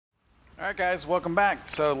Alright guys, welcome back.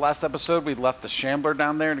 So last episode we left the Shambler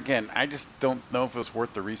down there, and again, I just don't know if it was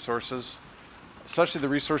worth the resources. Especially the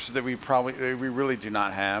resources that we really do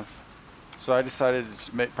not have. So I decided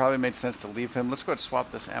it probably made sense to leave him. Let's go ahead and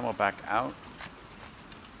swap this ammo back out.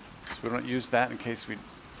 So we don't use that in case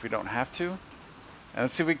if we don't have to. And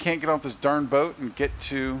let's see if we can't get off this darn boat and get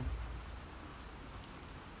to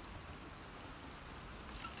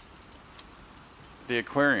the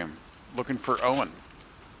aquarium. Looking for Owen.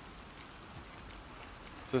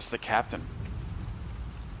 Is this the captain?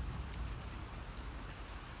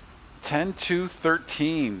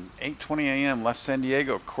 10-2-13, 8:20 a.m. Left San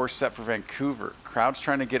Diego. Course set for Vancouver. Crowds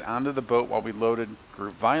trying to get onto the boat while we loaded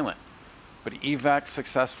grew violent, but evac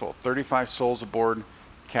successful. 35 souls aboard.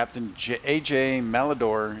 Captain A.J.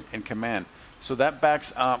 Malador in command. So that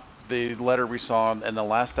backs up the letter we saw in the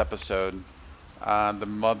last episode.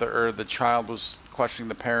 The child was questioning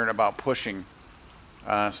the parent about pushing.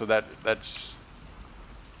 So that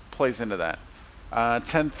plays into that.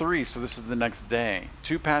 10-3, so this is the next day.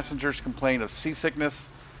 2 passengers complained of seasickness,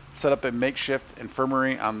 set up a makeshift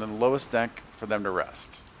infirmary on the lowest deck for them to rest.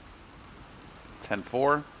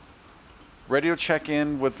 10-4, radio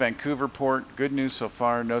check-in with Vancouver port. Good news so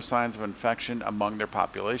far, no signs of infection among their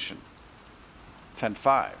population.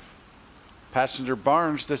 10-5, passenger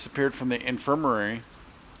Barnes disappeared from the infirmary.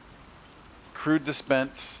 Crew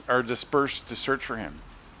dispersed to search for him.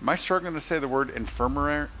 Am I struggling to say the word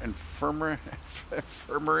infirmary? Infirmary?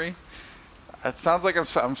 It sounds like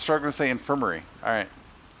I'm struggling to say infirmary. Alright.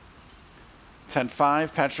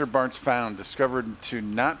 10-5, passenger Barnes found, discovered to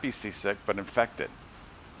not be seasick, but infected.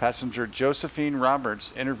 Passenger Josephine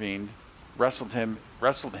Roberts intervened, wrestled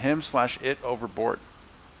him/it overboard.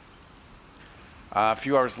 A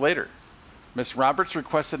few hours later, Miss Roberts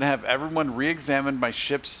requested to have everyone re-examined by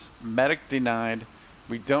ship's medic denied.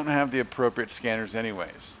 We don't have the appropriate scanners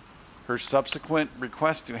anyways. Her subsequent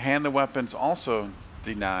request to hand the weapons also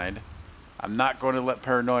denied. I'm not going to let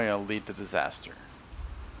paranoia lead to disaster.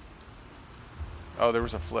 Oh, there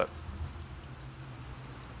was a flip.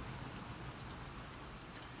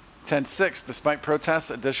 10-6, despite protests,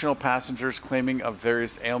 additional passengers claiming of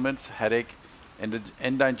various ailments, headache,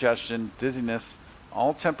 indigestion, dizziness,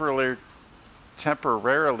 all temporarily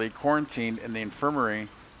quarantined in the infirmary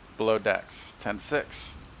below decks. 10-6.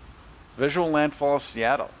 Visual landfall of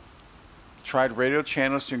Seattle. Tried radio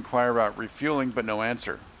channels to inquire about refueling, but no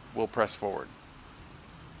answer. We'll press forward.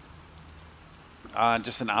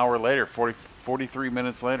 Just an hour later, 43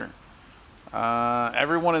 minutes later.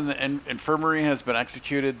 Everyone in the infirmary has been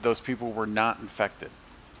executed. Those people were not infected.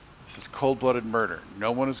 This is cold-blooded murder.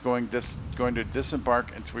 No one is going to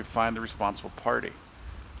disembark until we find the responsible party.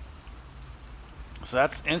 So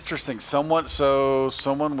that's interesting. Someone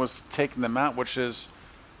was taking them out, which is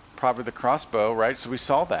probably the crossbow, right? So we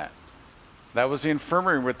saw that. That was the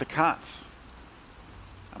infirmary with the cots.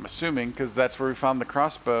 I'm assuming, because that's where we found the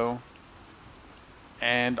crossbow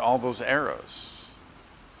and all those arrows.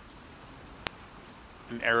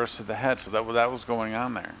 And arrows to the head. So that was going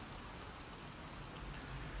on there.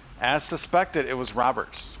 As suspected, it was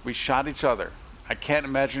Roberts. We shot each other. I can't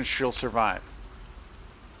imagine she'll survive.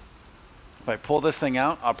 If I pull this thing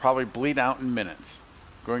out, I'll probably bleed out in minutes.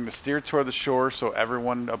 Going to steer toward the shore so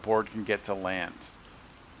everyone aboard can get to land.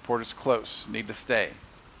 Port is close. Need to stay.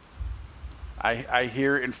 I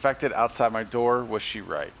hear infected outside my door. Was she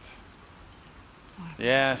right?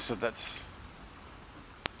 Yeah, so that's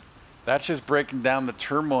just breaking down the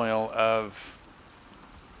turmoil of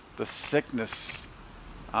the sickness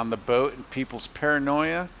on the boat and people's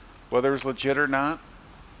paranoia, whether it was legit or not,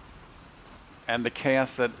 and the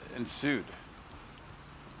chaos that ensued.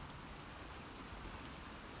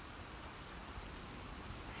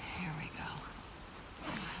 Here we go.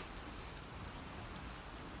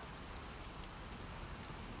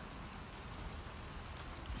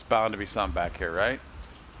 It's bound to be something back here, right?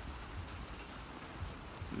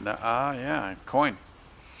 No, yeah, coin.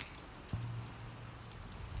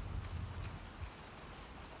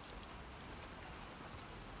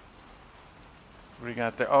 What do you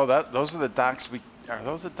got there? Oh, those are the docks are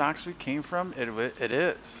those the docks we came from? It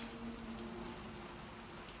is.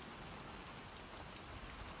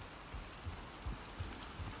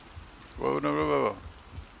 Whoa, no, whoa.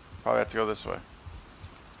 Probably have to go this way.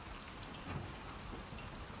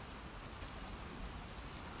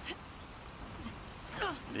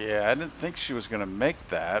 Yeah, I didn't think she was gonna make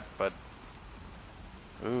that, but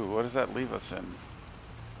ooh, what does that leave us in?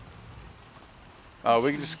 Oh,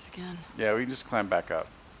 we can just, yeah, we can just climb back up.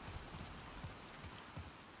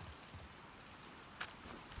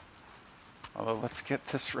 Although, let's get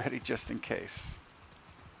this ready just in case.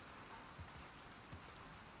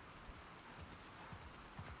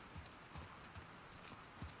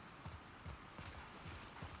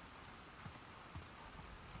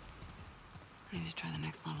 need to try the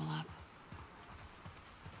next level up.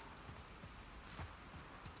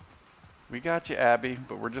 We got you, Abby,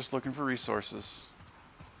 but we're just looking for resources.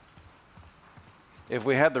 If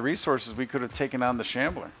we had the resources, we could have taken on the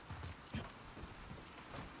Shambler.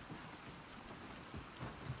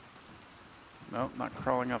 Nope, not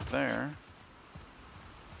crawling up there.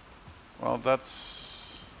 Well,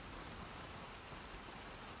 that's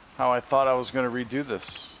how I thought I was going to redo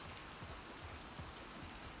this.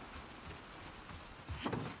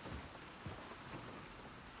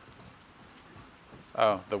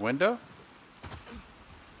 Oh, the window?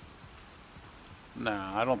 No,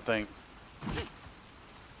 I don't think.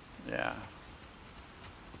 Yeah.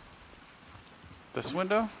 This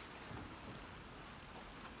window?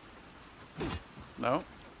 No.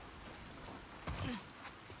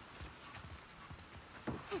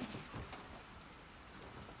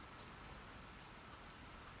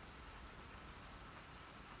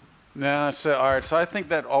 No, so alright, so I think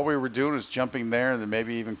that all we were doing is jumping there and then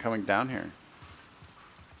maybe even coming down here.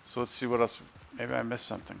 So let's see what else. Maybe I missed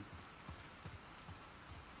something.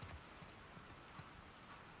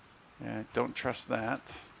 Yeah, don't trust that.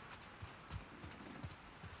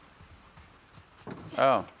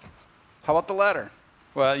 Oh. How about the ladder?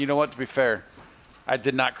 Well, you know what, to be fair, I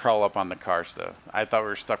did not crawl up on the cars though. I thought we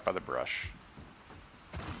were stuck by the brush.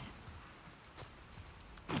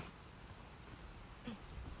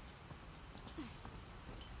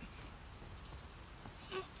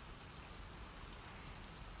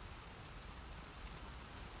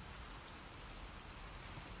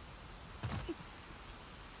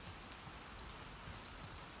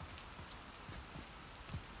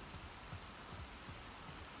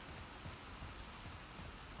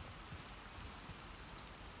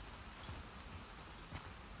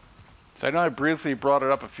 So I know I briefly brought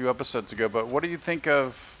it up a few episodes ago, but what do you think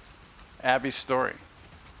of Abby's story?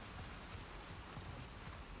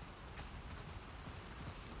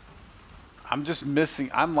 I'm just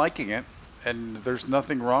missing, I'm liking it, and there's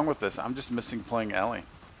nothing wrong with this. I'm just missing playing Ellie.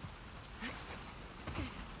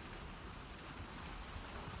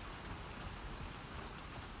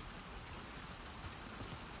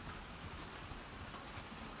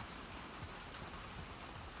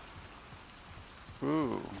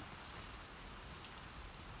 Ooh.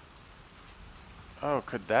 Oh,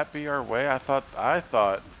 could that be our way? I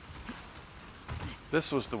thought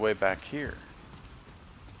this was the way back here.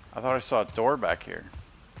 I thought I saw a door back here.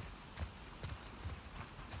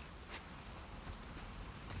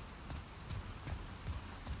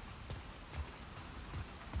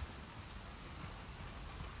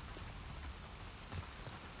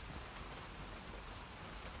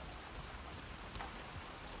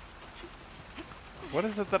 What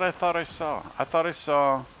is it that I thought I saw? I thought I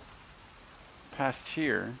saw past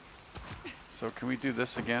here. So can we do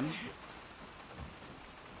this again?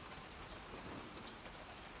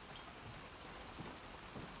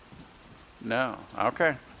 No.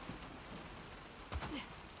 Okay.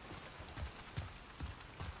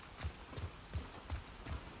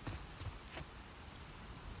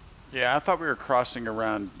 Yeah, I thought we were crossing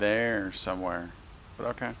around there somewhere. But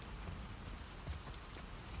okay.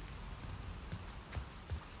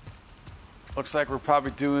 Looks like we're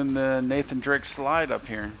probably doing the Nathan Drake slide up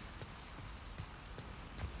here.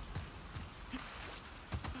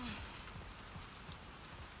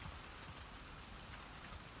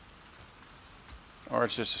 Or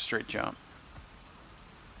it's just a straight jump.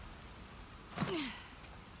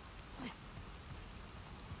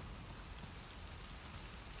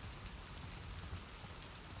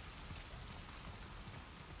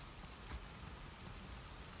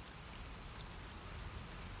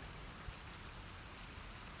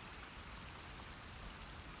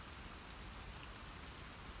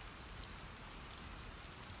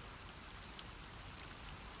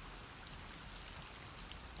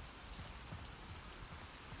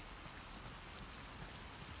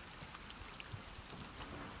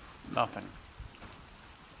 Nothing.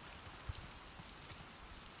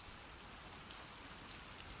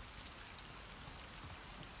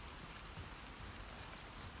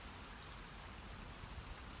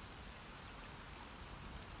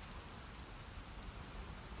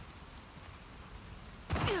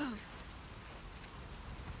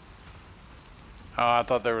 Oh, I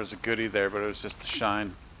thought there was a goodie there, but it was just a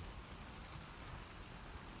shine.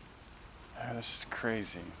 Oh, this is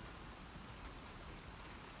crazy.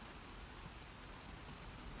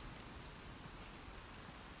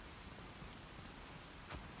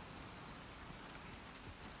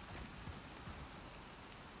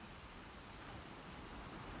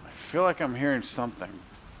 I feel like I'm hearing something.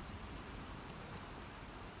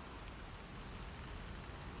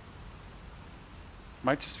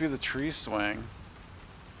 Might just be the tree swing.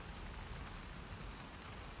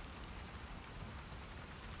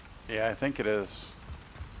 Yeah, I think it is.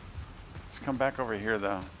 Let's come back over here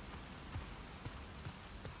though.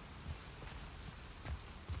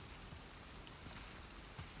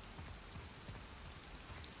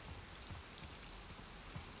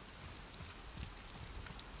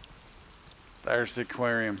 There's the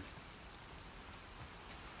aquarium.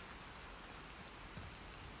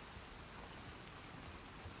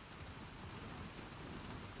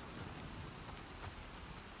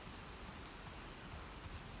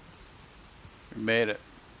 We made it.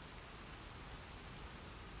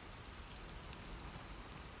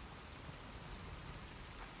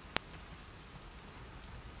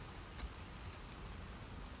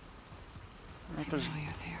 I know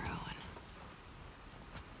you're there, Owen.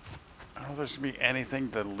 I don't know if there's gonna be anything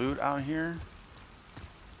to loot out here.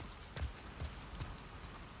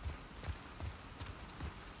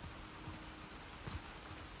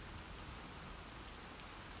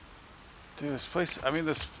 Dude, this place, I mean,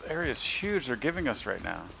 this area is huge. They're giving us right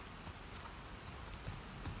now.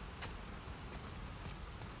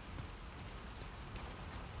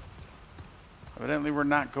 Evidently, we're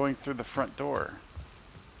not going through the front door.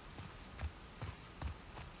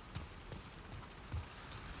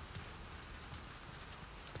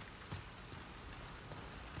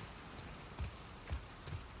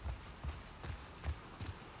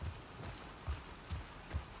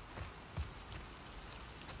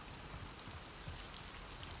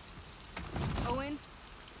 Owen?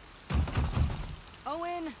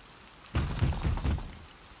 Owen?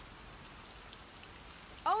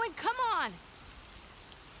 Owen, come on!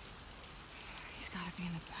 He's gotta be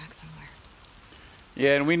in the back somewhere.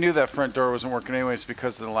 Yeah, and we knew that front door wasn't working anyways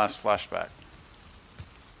because of the last flashback.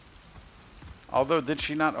 Although, did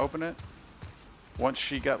she not open it once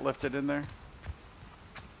she got lifted in there?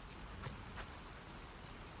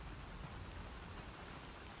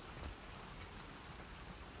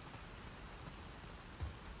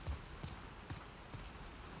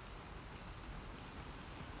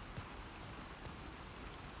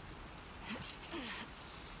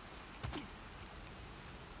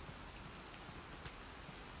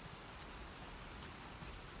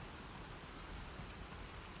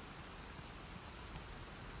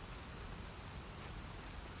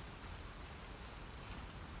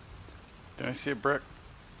 Did I see a brick?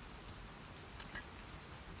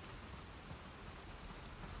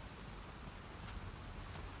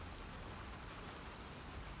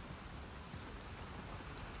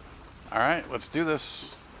 All right, let's do this.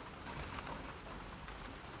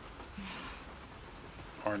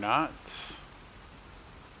 Or not.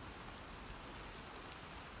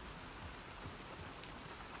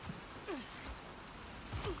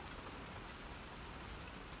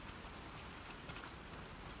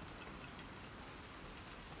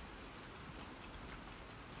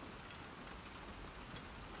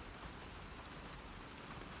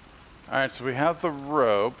 All right, so we have the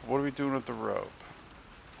rope. What are we doing with the rope?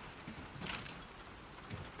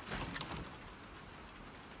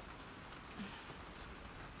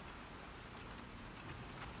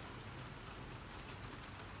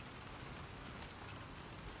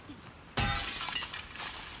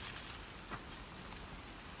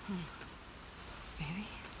 Maybe?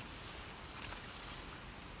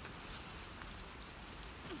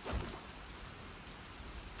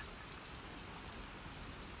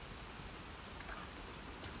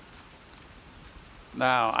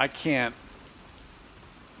 Now, I can't.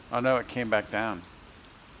 Oh no, it came back down.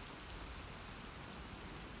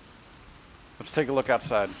 Let's take a look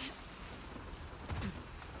outside.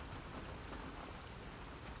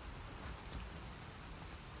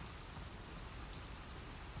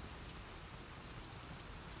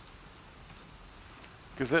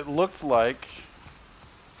 Because it looked like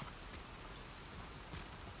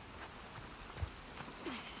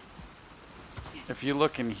if you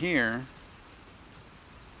look in here,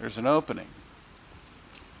 there's an opening.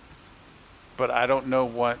 But I don't know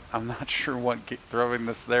what, I'm not sure what throwing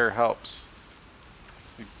this there helps.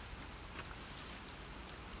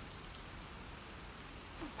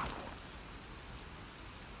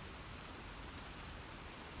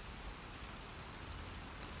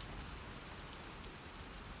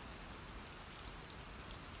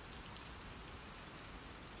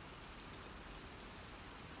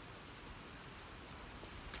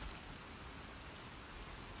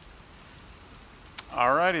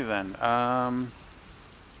 Alrighty then.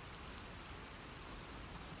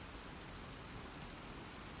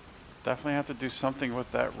 Definitely have to do something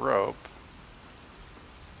with that rope.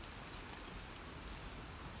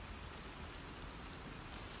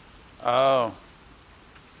 Oh.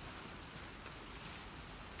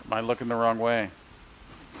 Am I looking the wrong way?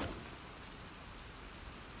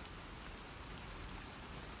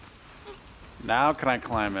 Now can I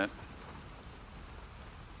climb it?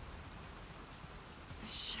 What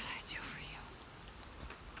should I do for you?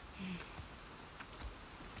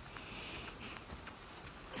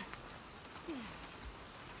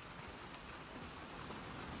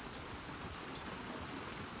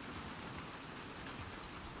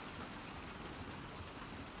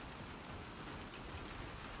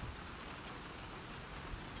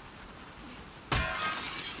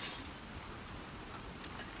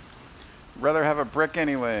 Rather have a brick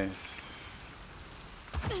anyways.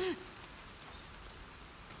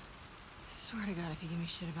 Swear to God, if you give me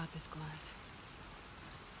shit about this glass.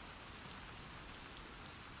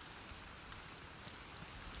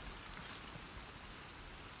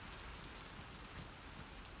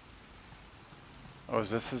 Oh, is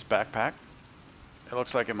this his backpack? It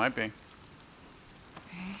looks like it might be. Okay.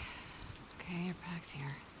 Okay, your pack's here.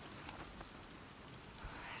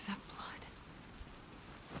 Is that blood?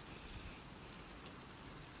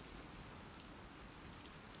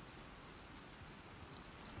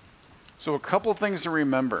 So a couple things to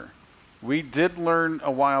remember. We did learn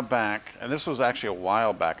a while back, and this was actually a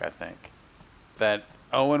while back, I think, that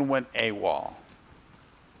Owen went AWOL.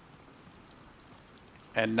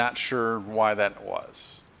 And not sure why that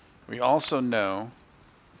was. We also know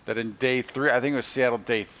that in day 3, I think it was Seattle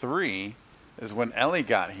day 3, is when Ellie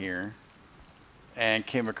got here and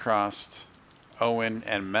came across Owen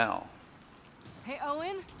and Mel. Hey,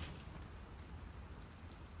 Owen?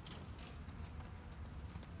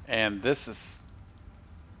 And this is...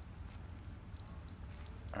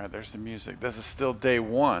 Alright, there's the music. This is still day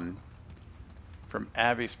 1 from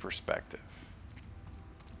Abby's perspective.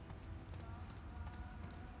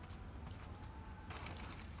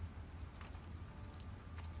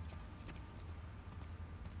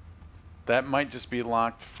 That might just be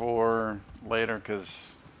locked for later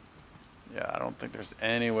because, yeah, I don't think there's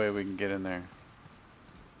any way we can get in there.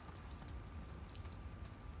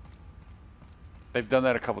 They've done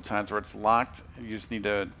that a couple times where it's locked. You just need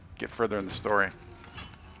to get further in the story.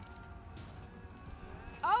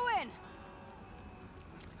 Owen!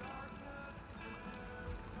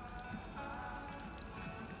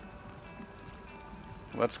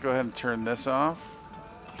 Let's go ahead and turn this off.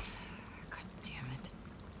 God damn it.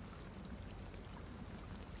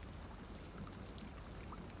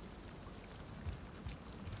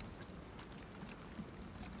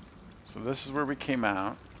 So this is where we came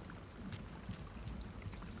out.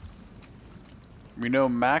 We know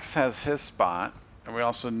Max has his spot, and we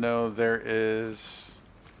also know there is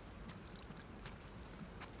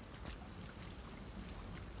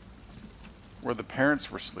where the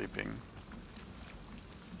parents were sleeping.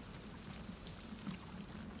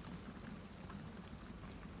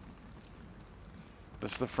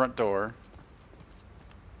 This is the front door.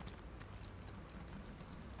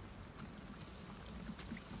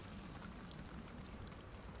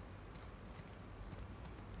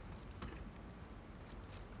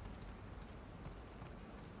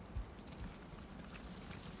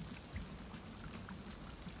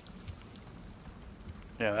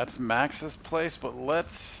 Yeah, that's Max's place, but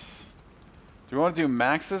let's... Do we want to do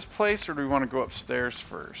Max's place, or do we want to go upstairs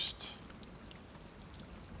first?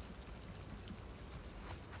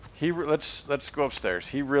 Let's go upstairs.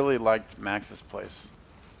 He really liked Max's place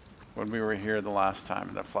when we were here the last time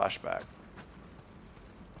in the flashback.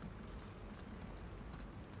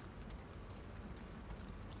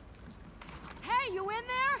 Hey, you in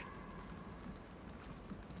there?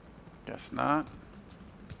 Guess not.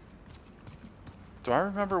 Do I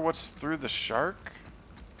remember what's through the shark?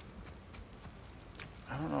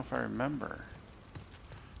 I don't know if I remember.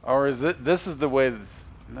 Or is this is the way...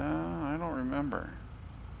 No, I don't remember.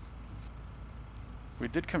 We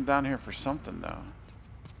did come down here for something, though.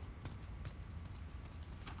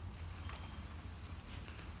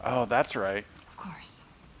 Oh, that's right. Of course.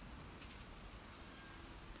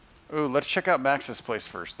 Ooh, let's check out Max's place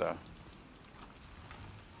first, though.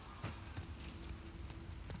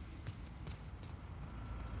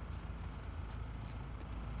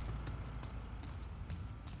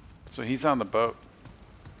 So he's on the boat.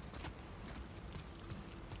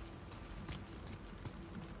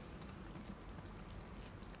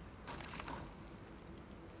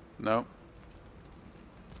 Nope.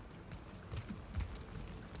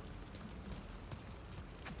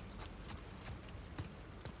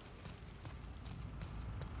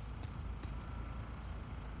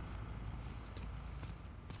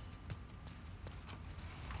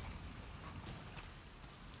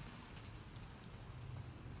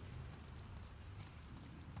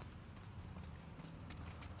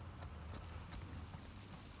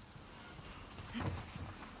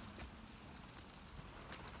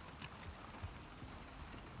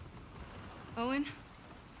 Owen?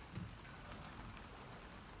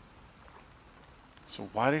 So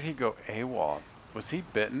why did he go AWOL? Was he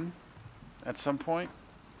bitten at some point?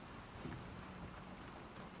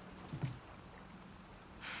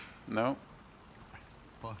 No? That's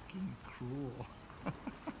fucking cruel.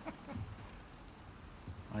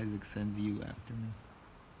 Isaac sends you after me.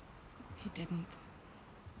 He didn't.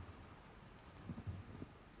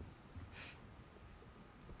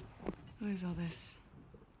 What is all this?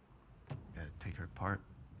 Gotta take her apart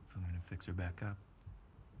if I'm gonna fix her back up.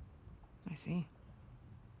 I see.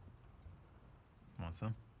 Want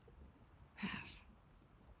some? Pass.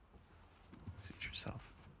 Suit yourself.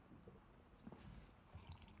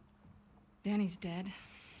 Danny's dead.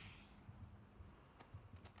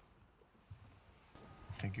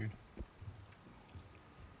 Figured.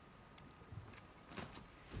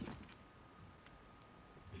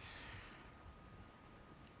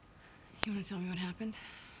 You want to tell me what happened?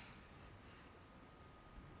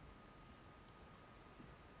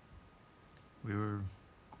 We were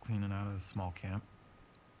cleaning out a small camp.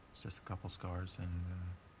 It's just a couple scars, and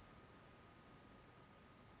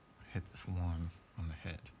hit this one on the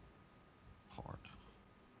head hard.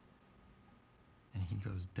 And he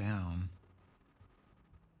goes down,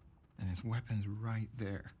 and his weapon's right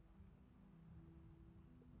there.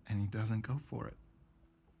 And he doesn't go for it.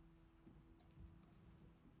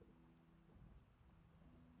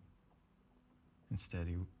 Instead,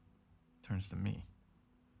 he turns to me.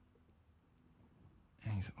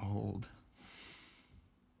 And he's old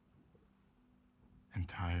and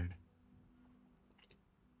tired.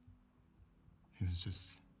 He was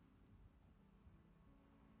just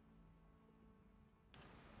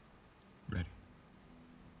ready.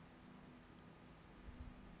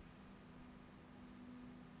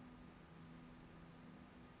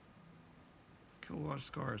 I've killed a lot of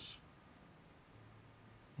scars.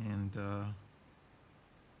 And,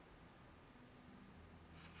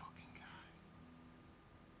 fucking guy.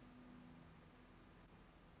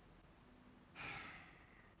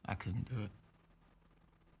 I couldn't do it.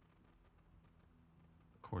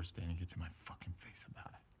 Of course, Danny gets in my fucking face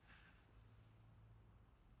about it.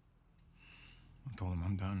 I told him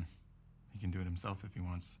I'm done. He can do it himself if he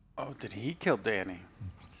wants. Oh, did he kill Danny? He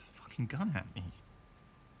puts his fucking gun at me.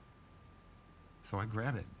 So I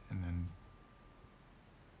grab it, and then...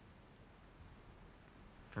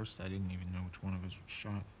 First, I didn't even know which one of us was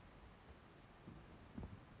shot.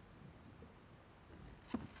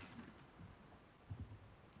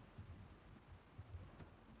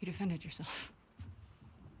 You defended yourself.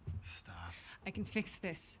 Stop. I can fix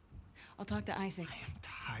this. I'll talk to Isaac. I am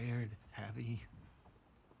tired, Abby.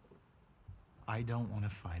 I don't want to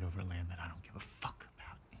fight over land that I don't give a fuck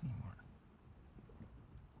about anymore.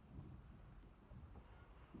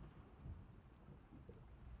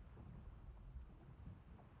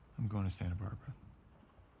 I'm going to Santa Barbara.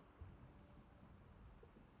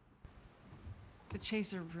 To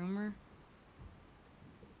chase a rumor?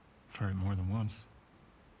 I've heard it more than once.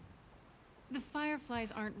 The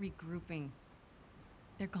Fireflies aren't regrouping.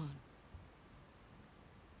 They're gone.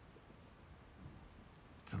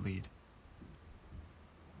 It's a lead.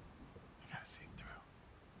 I gotta see it through.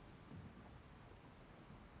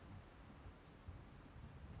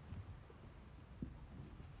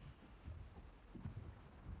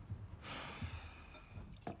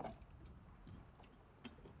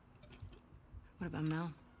 What about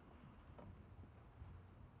Mel?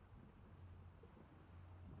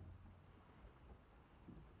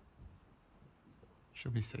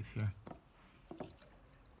 She'll be safe here.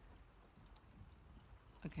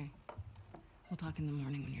 Okay. We'll talk in the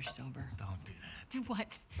morning when you're sober. Don't do that. Do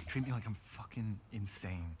what? Treat me like I'm fucking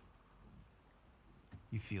insane.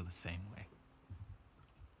 You feel the same way.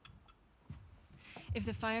 If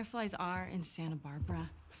the Fireflies are in Santa Barbara,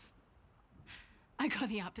 I go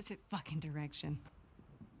the opposite fucking direction.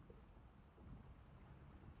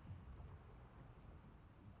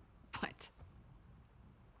 What?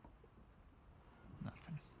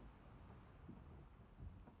 Nothing.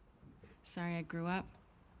 Sorry I grew up.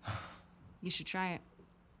 You should try it.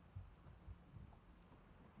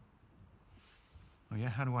 Oh yeah?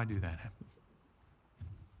 How do I do that, Abby?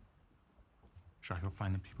 Should I go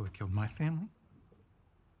find the people that killed my family?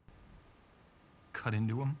 Cut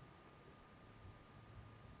into them?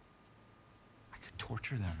 I could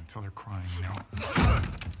torture them until they're crying, you know?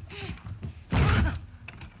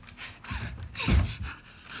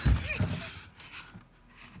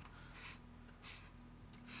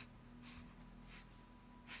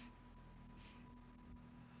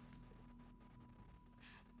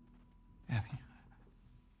 Abby.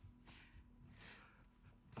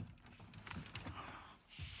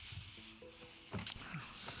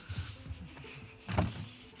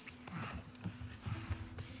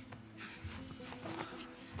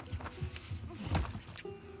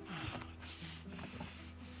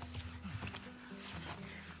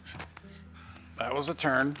 That was a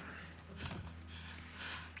turn.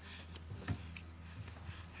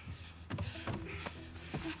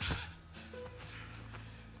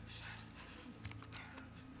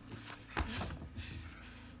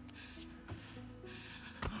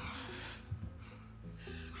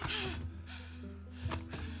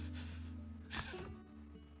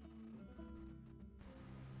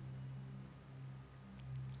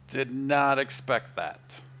 Did not expect that.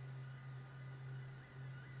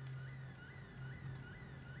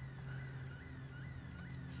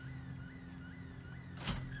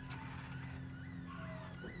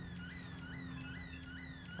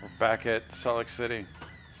 We're back at Salt Lake City.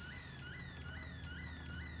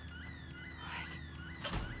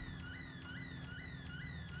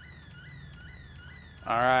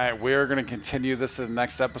 All right, we're going to continue this in the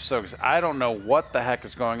next episode because I don't know what the heck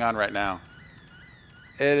is going on right now.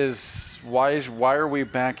 It is why are we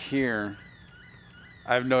back here?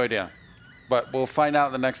 I have no idea, but we'll find out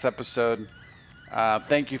in the next episode.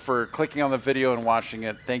 Thank you for clicking on the video and watching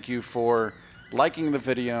it. Thank you for liking the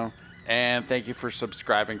video, and thank you for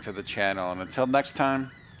subscribing to the channel. And until next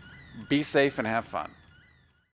time, be safe and have fun.